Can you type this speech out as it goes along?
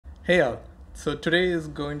Hey all, so today is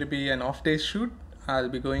going to be an off day shoot. I'll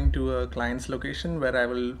be going to a client's location where I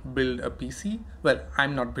will build a PC. Well,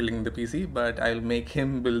 I'm not building the PC, but I'll make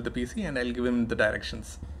him build the PC and I'll give him the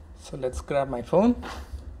directions. So let's grab my phone,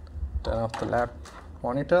 turn off the lab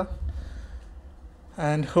monitor,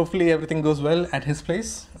 and hopefully everything goes well at his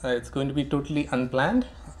place. It's going to be totally unplanned.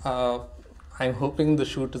 I'm hoping the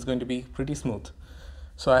shoot is going to be pretty smooth.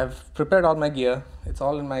 So I've prepared all my gear. It's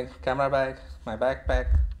all in my camera bag, my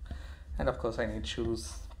backpack, and of course I need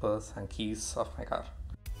shoes, purse and keys of my car.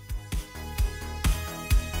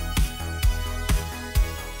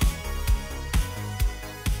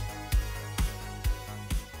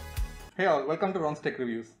 Hey all, welcome to Ron's Tech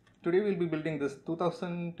Reviews. Today we'll be building this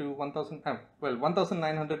 2000 to 1000,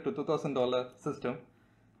 $1,900 to $2,000 system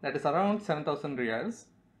that is around 7,000 reals.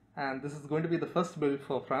 And this is going to be the first build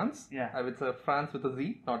for France. Yeah. It's a France with a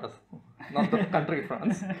Z, not the country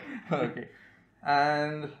France. Okay.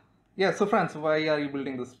 And yeah, so France, why are you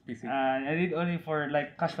building this PC? I did only for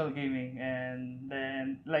like casual gaming, and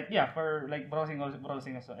then for like browsing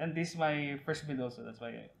also. And this is my first build also. That's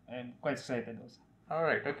why I'm quite excited also. All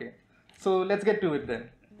right. Okay. So let's get to it then.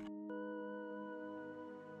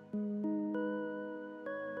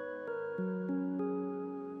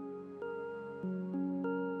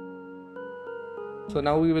 So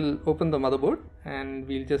now we will open the motherboard and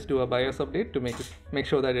we'll just do a BIOS update to make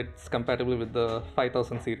sure that it's compatible with the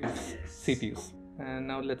 5000 series CPUs. And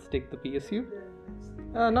now let's take the PSU.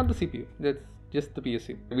 Not the CPU, that's just the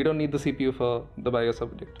PSU. We don't need the CPU for the BIOS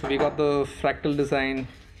update. We got the Fractal Design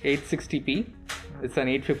 860p. It's an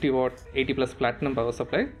 850 watt 80 plus platinum power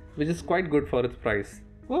supply, which is quite good for its price.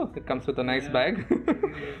 Oh, it comes with a nice bag.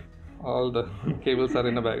 All the cables are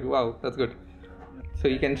in a bag. Wow, that's good. So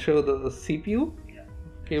you can show the CPU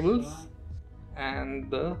cables and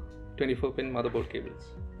the 24-pin motherboard cables.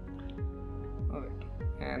 Alright,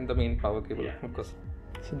 and the main power cable, of course.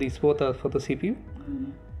 So these both are for the CPU,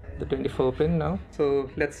 the 24-pin now. So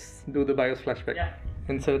let's do the BIOS flashback.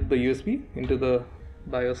 Insert the USB into the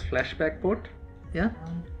BIOS flashback port. Yeah,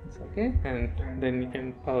 it's okay. And then you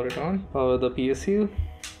can power it on. Power the PSU.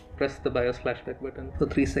 Press the BIOS flashback button for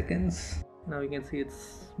 3 seconds. Now you can see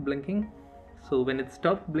it's blinking. So when it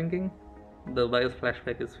stopped blinking, the BIOS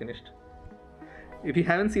flashback is finished. If you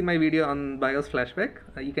haven't seen my video on BIOS flashback,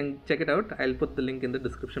 you can check it out. I'll put the link in the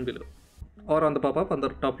description below or on the pop-up on the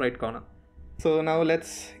top right corner. So now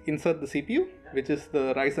let's insert the CPU, which is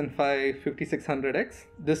the Ryzen 5 5600X.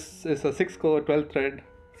 This is a 6-core 12-thread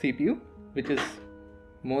CPU, which is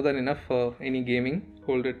more than enough for any gaming.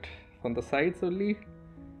 Hold it on the sides only,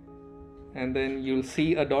 and then you'll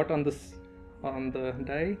see a dot on the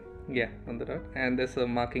die. Yeah, on the dot, and there's a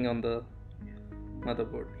marking on the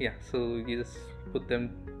motherboard. Yeah, so you just put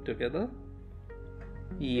them together.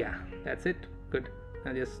 Yeah, that's it. Good.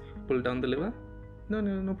 Now just pull down the lever.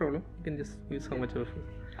 No problem. You can just use how much of it.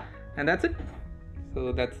 And that's it.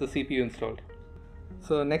 So that's the CPU installed.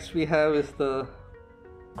 So next we have is the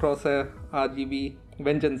Corsair RGB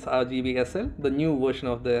Vengence RGB SL, the new version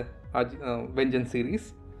of the Vengence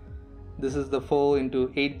series. This is the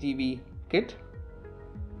 4x8 GB kit,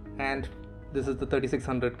 and this is the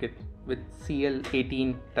 3600 kit with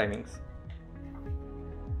CL18 timings.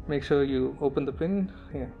 Make sure you open the pin.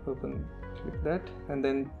 Yeah, open, click that, and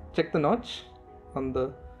then check the notch on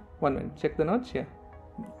the one. Check the notch. Yeah,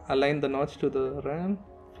 align the notch to the RAM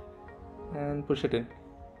and push it in.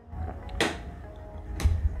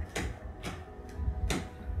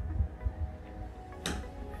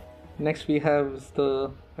 Next we have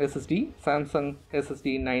the SSD, Samsung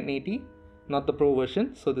SSD 980, not the Pro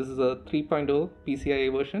version. So this is a 3.0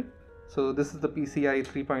 PCIe version. So this is the PCIe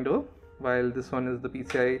 3.0, while this one is the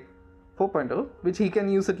PCIe 4.0, which he can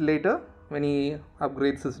use it later when he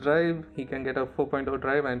upgrades his drive. He can get a 4.0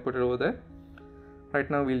 drive and put it over there. Right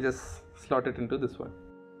now we'll just slot it into this one.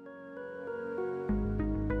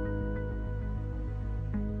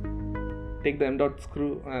 Take the M.2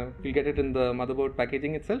 screw, you'll get it in the motherboard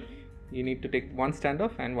packaging itself. You need to take one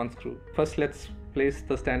standoff and one screw. First let's place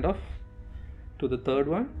the standoff to the third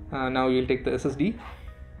one. Now you'll take the SSD,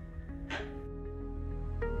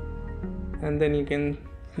 and then you can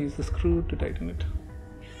use the screw to tighten it.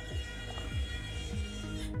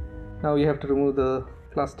 Now you have to remove the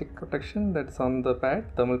plastic protection that's on the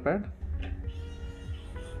pad, thermal pad.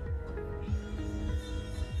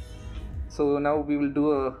 So now we will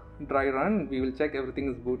do a dry run. We will check everything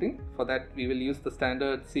is booting. For that we will use the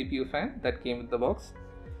standard CPU fan that came with the box.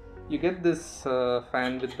 You get this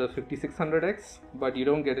fan with the 5600X, but you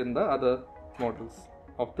don't get in the other models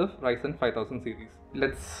of the Ryzen 5000 series.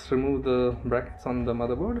 Let's remove the brackets on the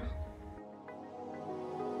motherboard.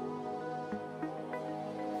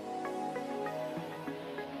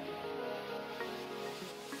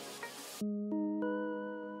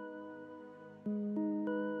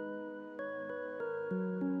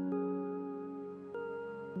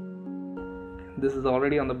 this is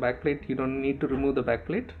already on the backplate. You don't need to remove the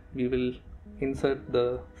backplate. We will insert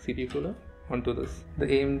the CPU cooler onto this. The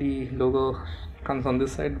AMD logo comes on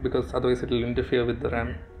this side because otherwise it will interfere with the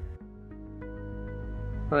RAM.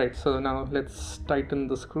 Alright, so now let's tighten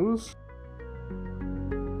the screws.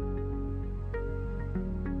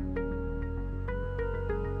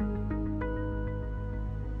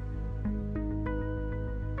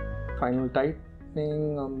 Final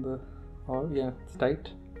tightening on the, oh yeah, it's tight.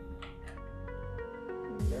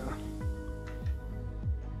 Yeah.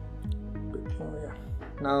 Oh yeah.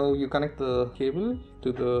 Now you connect the cable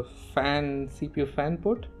to the fan, CPU fan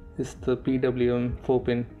port. This is the PWM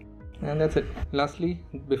 4-pin, and that's it. Lastly,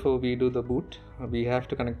 before we do the boot, we have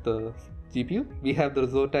to connect the GPU. We have the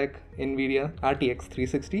Zotac Nvidia RTX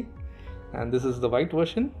 360, and this is the white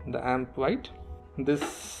version, the amp white.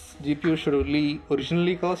 This GPU should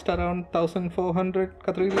originally cost around 1400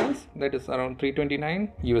 Qatari riyals, that is around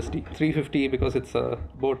 329 USD, 350 because it's a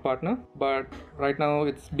board partner, but right now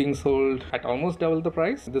it's being sold at almost double the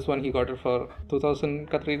price. This one he got it for 2000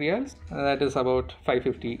 Qatari riyals, that is about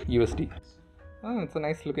 550 USD. Oh, it's a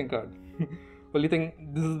nice looking card. Only thing,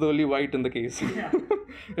 this is the only white in the case. Yeah.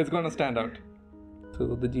 It's gonna stand out.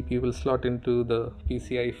 So the GPU will slot into the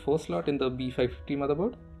PCI 4 slot in the B550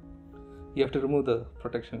 motherboard. You have to remove the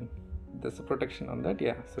protection. There's a protection on that,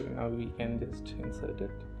 yeah. So now we can just insert it.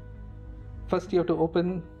 First you have to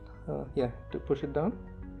open, to push it down.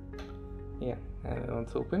 Yeah, and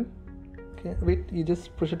once open. Okay, wait, you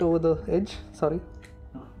just push it over the edge, sorry.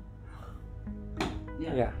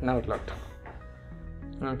 Yeah, now it locked.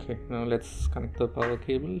 Okay, now let's connect the power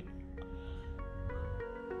cable.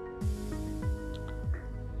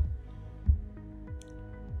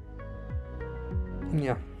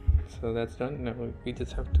 Yeah. So that's done. Now we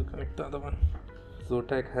just have to connect the other one.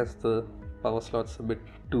 Zotac has the power slots a bit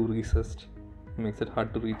too recessed, makes it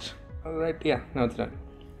hard to reach. Alright, yeah, now it's done.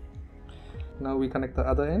 Now we connect the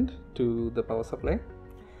other end to the power supply.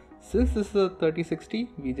 Since this is a 3060,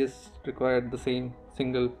 we just required the same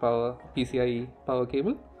single power PCIe power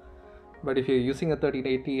cable. But if you're using a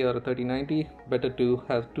 3080 or a 3090, better to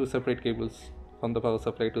have two separate cables from the power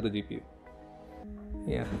supply to the GPU.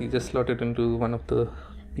 Yeah, you just slot it into one of the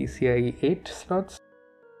PCIe 8 slots.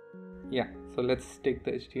 Yeah, so let's take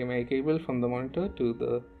the HDMI cable from the monitor to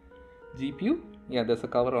the GPU. Yeah, there's a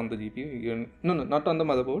cover on the GPU. No, not on the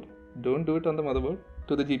motherboard. Don't do it on the motherboard.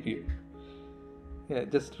 To the GPU. Yeah,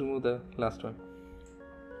 just remove the last one.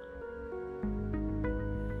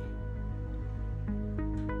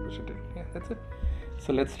 Push it in. Yeah, that's it.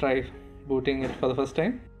 So let's try booting it for the first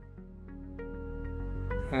time.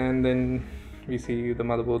 And then we see the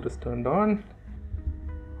motherboard is turned on.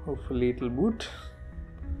 Hopefully it will boot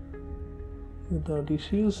without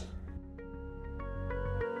issues.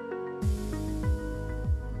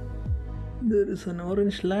 There is an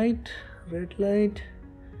orange light, red light,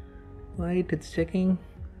 white, it's checking,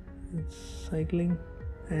 it's cycling,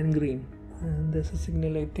 and green. And there's a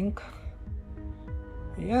signal, I think.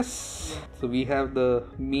 Yes! So we have the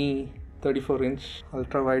Mi 34-inch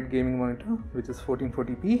ultra-wide gaming monitor, which is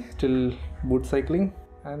 1440p, still boot cycling,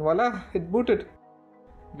 and voila, it booted.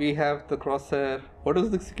 We have the Corsair, what is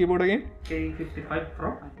this keyboard again? K55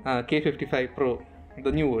 Pro? K55 Pro, the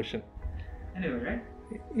new version. Anyway, right?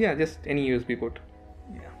 Yeah, just any USB port.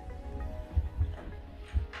 Yeah.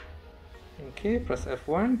 Okay, press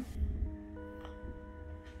F1.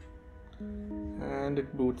 And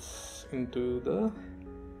it boots into the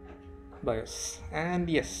BIOS. And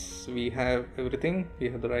yes, we have everything. We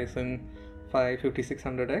have the Ryzen 5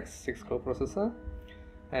 5600X 6-core processor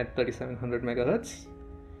at 3700 MHz.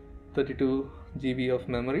 32 GB of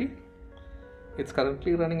memory. It's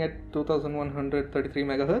currently running at 2133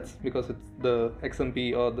 MHz because it's the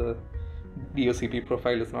XMP or the DOCP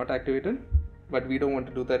profile is not activated. But we don't want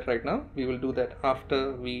to do that right now. We will do that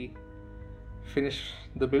after we finish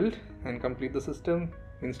the build and complete the system,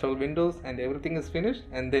 install Windows and everything is finished,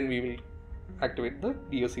 and then we will activate the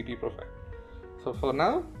DOCP profile. So for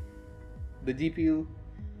now, the GPU,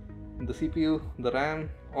 the CPU, the RAM,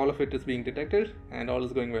 all of it is being detected and all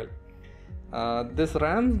is going well. This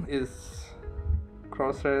RAM is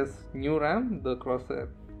Corsair's new RAM, the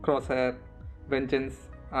Corsair Vengence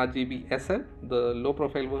RGB SL, the low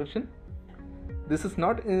profile version. This is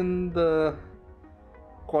not in the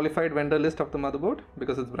qualified vendor list of the motherboard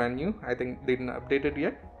because it's brand new. I think they didn't update it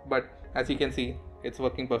yet, but as you can see, it's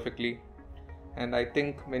working perfectly. And I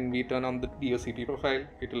think when we turn on the DOCP profile,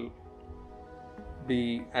 it will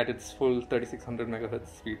be at its full 3600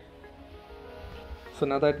 MHz speed. So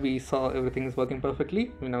now that we saw everything is working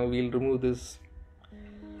perfectly, now we'll remove this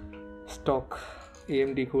stock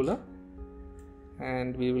AMD cooler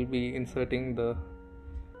and we will be inserting the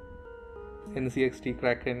NZXT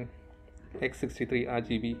Kraken X63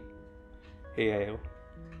 RGB AIO.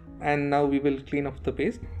 And now we will clean off the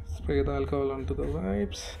paste. Spray the alcohol onto the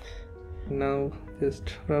wipes. Now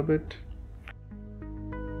just rub it.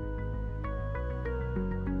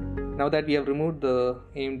 Now that we have removed the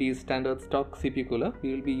AMD's standard stock CPU cooler,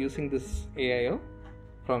 we will be using this AIO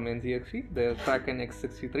from NZXT, the Kraken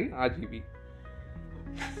X63 RGB.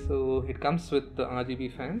 So it comes with the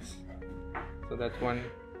RGB fans, so that's one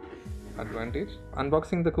advantage.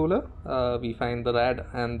 Unboxing the cooler, we find the rad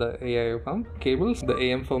and the AIO pump, cables, the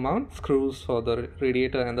AM4 mount, screws for the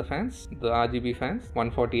radiator and the fans, the RGB fans,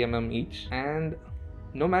 140mm each, and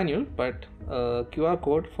no manual but a QR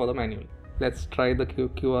code for the manual. Let's try the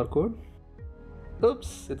QR code.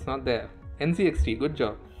 Oops, it's not there. NZXT, good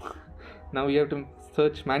job. Now we have to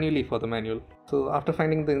search manually for the manual. So after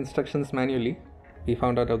finding the instructions manually, we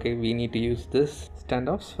found out, okay, we need to use this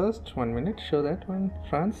standoffs first. 1 minute, show that one,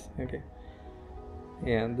 Franze. Okay,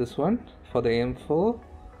 yeah, this one for the AM4,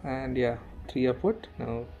 and yeah, 3 are put.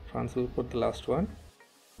 Now Franze will put the last one.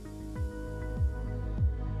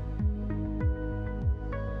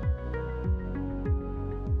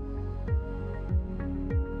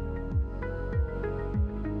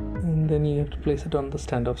 And then you have to place it on the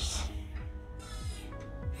standoffs.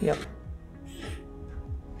 Yep.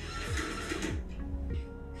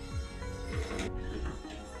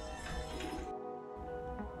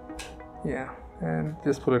 Yeah, and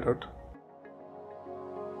just pull it out.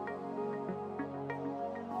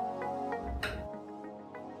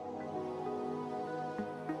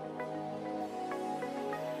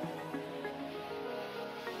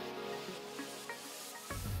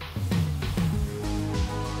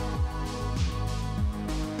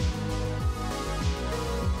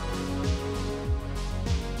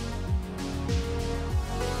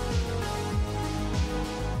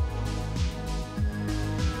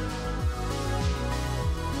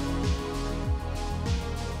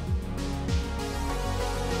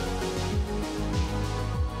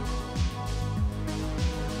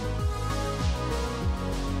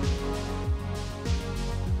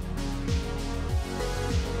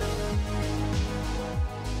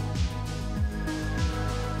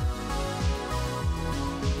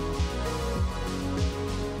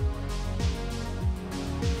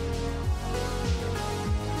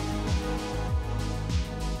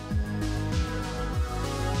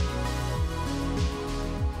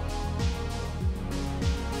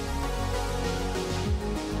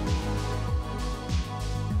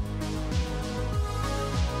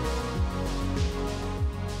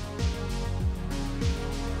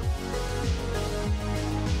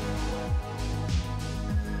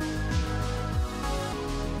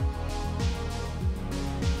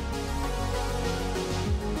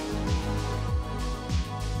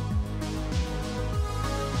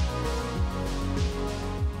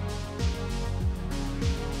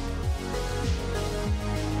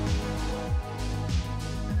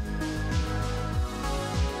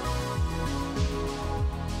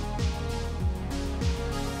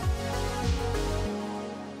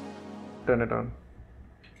 Turn it on.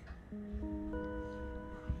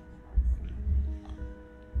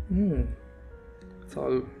 It's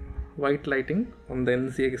all white lighting on the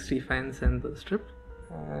NZXT fans and the strip,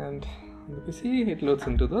 and on the PC it loads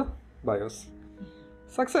into the BIOS.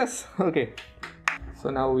 Success! Okay, so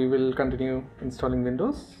now we will continue installing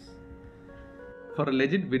Windows. For a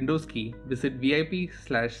legit Windows key, visit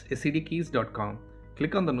vip/scdkeys.com,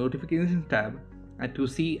 click on the notifications tab and to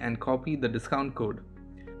see and copy the discount code,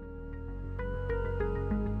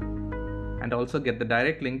 and also get the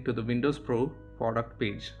direct link to the Windows Pro product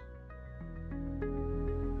page.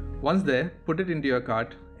 Once there, put it into your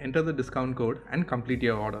cart, enter the discount code and complete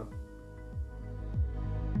your order.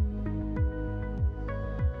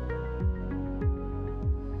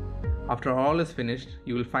 After all is finished,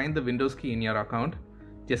 you will find the Windows key in your account.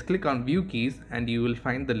 Just click on View Keys and you will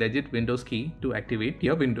find the legit Windows key to activate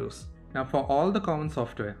your Windows. Now for all the common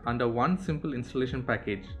software under one simple installation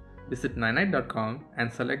package, visit nanite.com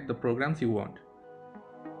and select the programs you want.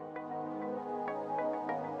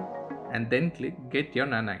 And then click Get Your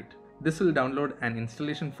Nanite. This will download an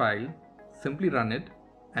installation file, simply run it,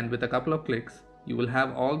 and with a couple of clicks, you will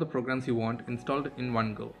have all the programs you want installed in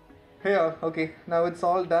one go. Hey all, okay, now it's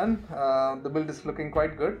all done. The build is looking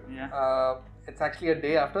quite good. Yeah. It's actually a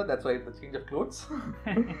day after, that's why the change of clothes.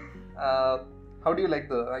 How do you like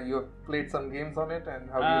the, you have played some games on it, and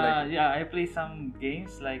how do you like it? Yeah, I play some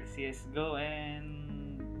games like CSGO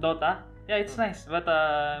and Dota. Yeah, it's nice, but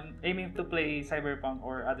aiming to play Cyberpunk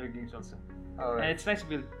or other games also. Alright. And it's nice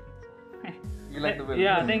build. You like the build?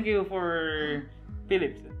 Yeah, thank you for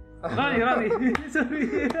Philips. Ronnie.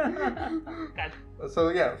 Sorry. So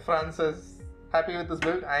yeah, Franz is happy with this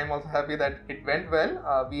build. I am also happy that it went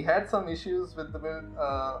well. We had some issues with the build.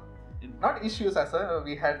 Not issues as such.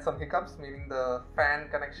 We had some hiccups, meaning the fan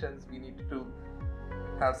connections. We needed to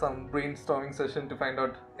have some brainstorming session to find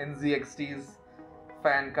out NZXT's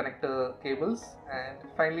fan connector cables, and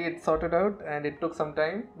finally it's sorted out, and it took some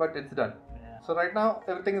time, but it's done. Yeah. So right now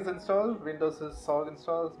everything is installed. Windows is all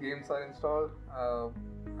installed, games are installed.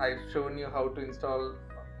 I've shown you how to install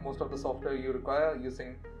most of the software you require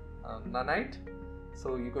using Nanite.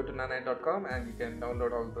 So you go to nanite.com and you can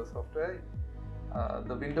download all the software.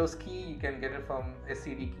 The Windows key you can get it from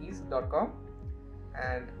scdkeys.com,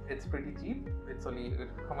 and it's pretty cheap. It's only,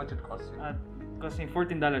 how much it costs you? Cost me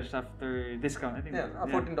 $14 after discount. I think. Yeah,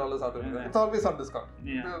 $14 out of it. Yeah. It's always on discount.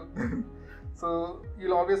 Yeah. So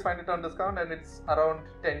you'll always find it on discount, and it's around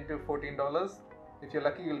 $10 to $14. If you're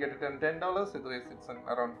lucky, you'll get it on $10. Otherwise, it's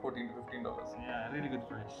around $14 to $15. Yeah, really good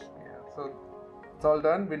price. Yeah. So it's all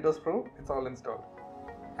done. Windows Pro, it's all installed,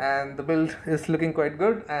 and the build is looking quite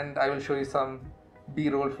good. And I will show you some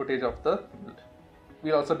B-roll footage of the build.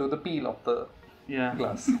 We'll also do the peel of the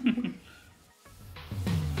glass.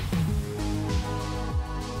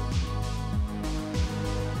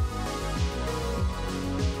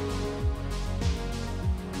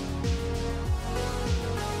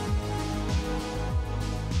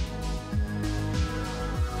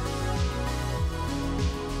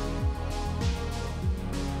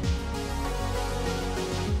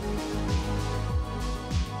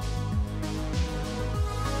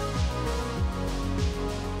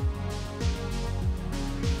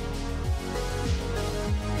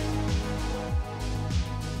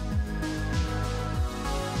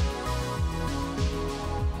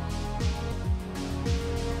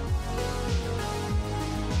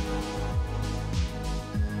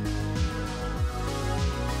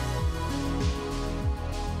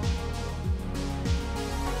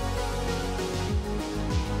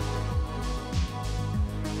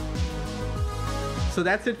 So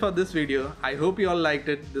that's it for this video. I hope you all liked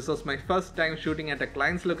it. This was my first time shooting at a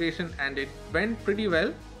client's location, and it went pretty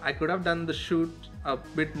well. I could have done the shoot a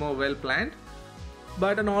bit more well planned,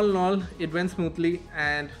 but in all, it went smoothly,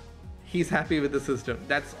 and he's happy with the system.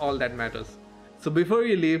 That's all that matters. So before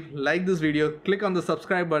you leave, like this video, click on the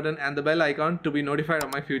subscribe button and the bell icon to be notified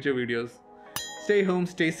of my future videos. Stay home,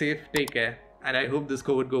 stay safe, take care, and I hope this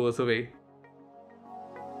COVID goes away.